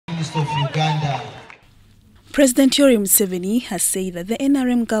Minister of Uganda. President Yoweri Museveni has said that the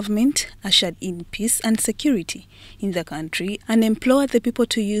NRM government ushered in peace and security in the country and implored the people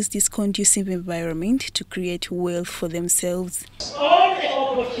to use this conducive environment to create wealth for themselves. All the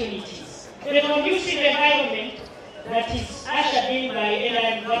opportunities, the conducive environment that is ushered in by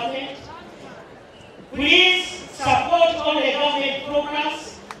NRM government, please support all the government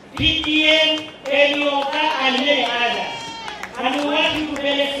programs, PTM, Yoga, and many others. And we want you to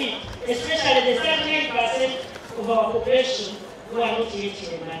benefit, especially the 39% of our population who are not yet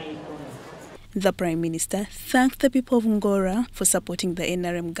in the money economy. The Prime Minister thanked the people of Ngora for supporting the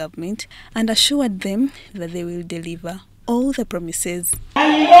NRM government and assured them that they will deliver all the promises.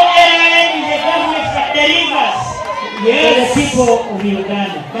 And you know NRM is a government that delivers for the people of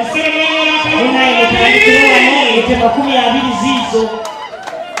Uganda.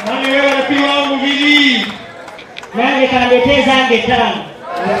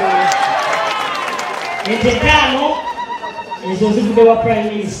 Prime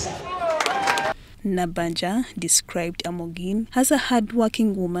Minister. Nabbanja described Amongin as a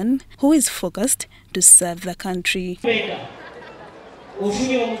hard-working woman who is focused to serve the country.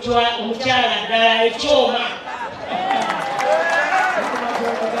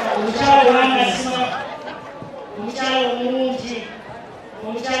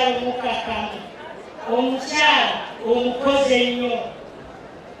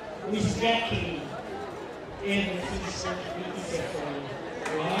 With Jacqueline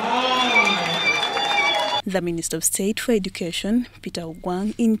The Minister of State for Education, Peter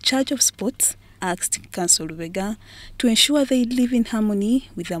Ogwang, in charge of sports, asked Counsel Lubega to ensure they live in harmony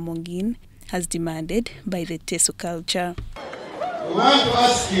with Amongin, as demanded by the Teso culture. We want to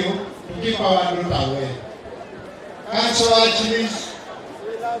ask you to keep our daughter away. Counsel Achilles,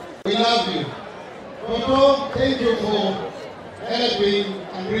 we love you. Toto, thank you for helping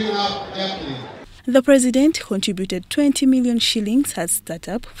and bringing up Jacqueline. The President contributed 20 million shillings as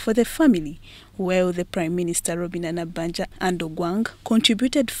startup for the family, while the Prime Minister Robinah Nabbanja and Ogwang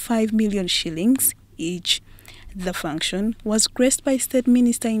contributed 5 million shillings each. The function was graced by State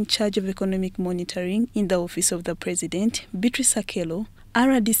Minister in charge of economic monitoring in the Office of the President, Beatrice Akelo,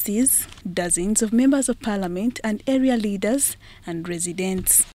 RDCs, dozens of members of Parliament and area leaders and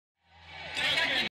residents.